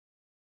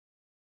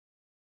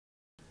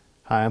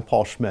Hi, I'm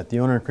Paul Schmidt, the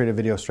owner and creative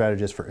video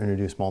strategist for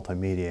UnoDeuce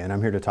Multimedia, and I'm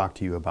here to talk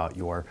to you about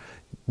your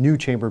new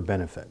chamber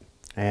benefit.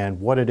 And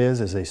what it is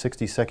a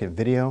 60-second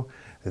video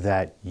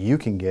that you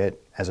can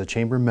get as a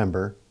chamber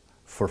member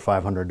for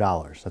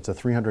 $500. That's a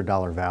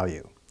 $300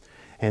 value.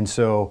 And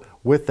so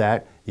with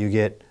that, you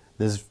get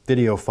this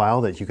video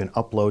file that you can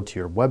upload to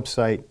your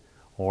website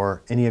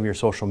or any of your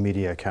social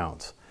media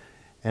accounts.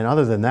 And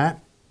other than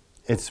that,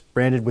 it's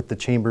branded with the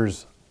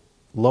chamber's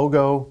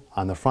logo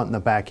on the front and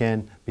the back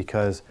end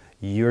because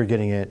you're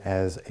getting it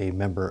as a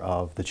member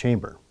of the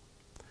chamber.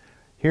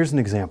 Here's an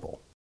example.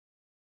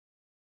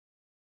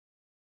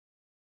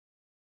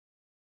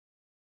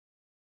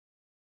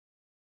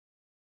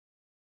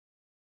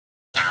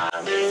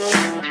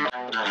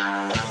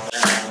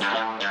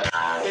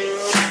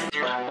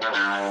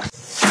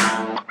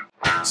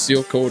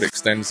 Seal coat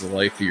extends the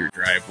life of your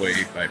driveway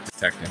by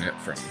protecting it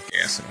from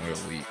gas and oil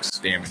leaks,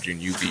 damaging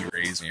UV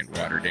rays, and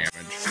water damage.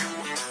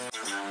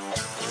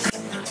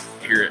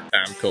 Here at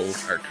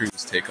Tomco, our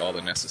crews take all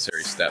the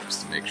necessary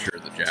steps to make sure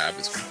the job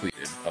is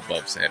completed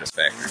above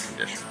satisfactory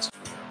conditions.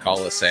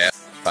 Call us at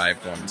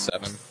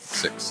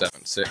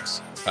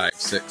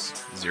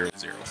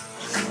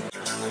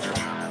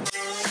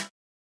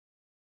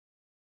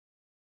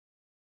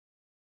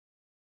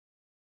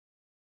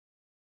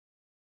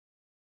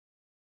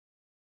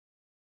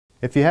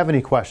If you have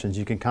any questions,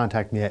 you can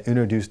contact me at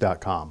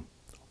UnoDeuce.com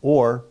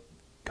or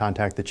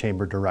contact the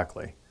chamber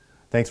directly.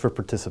 Thanks for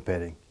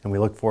participating, and we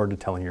look forward to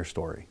telling your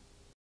story.